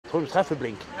Tror du treffer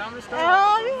blink? Ja, vi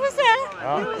får se.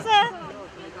 Ja. Vi får se.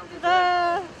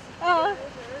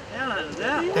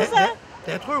 Vi får se.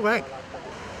 Det tror jeg.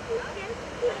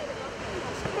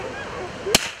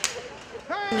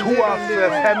 2 av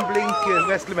 5 blink,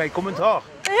 Vesle meg. Kommentar.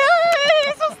 Ja, jeg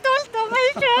er så stolt av meg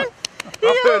selv.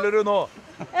 Hva føler du nå?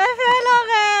 Jeg føler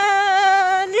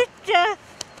lykke.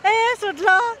 Jeg er så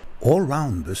glad.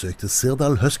 Allround besøkte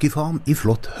Sirdal Huskyfarm i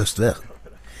flott høstvær.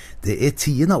 Det er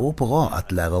 10. år på rad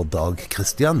at lærer Dag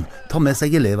Kristian tar med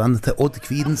seg elevene til Odd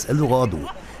Kvidens Eldorado,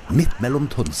 midt mellom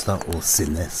Tonstad og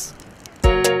Sinnes.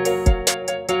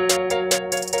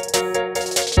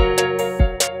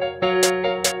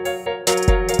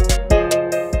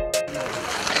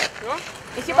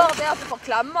 Ikke bare det at du får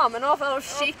klemmer, men nå får du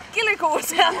skikkelig kos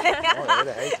her. Nå er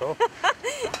det helt topp.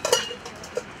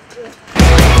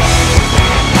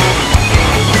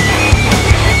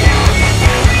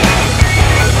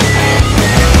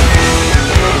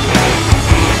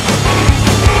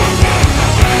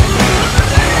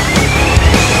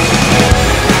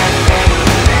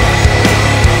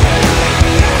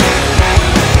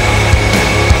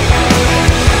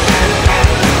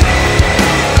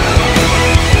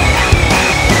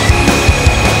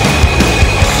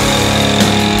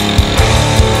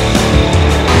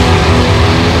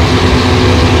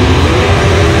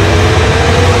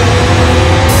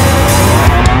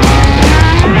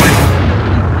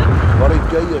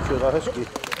 Gøy å kjøre husky.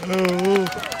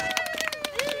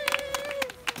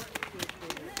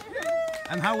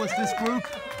 And how was this group?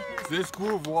 This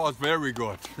group was very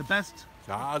good. The best?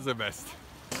 Ja, the best.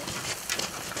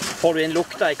 Får du inn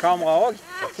lukta i kamera også?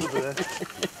 Jeg tror det.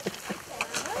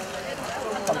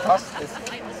 Fantastisk.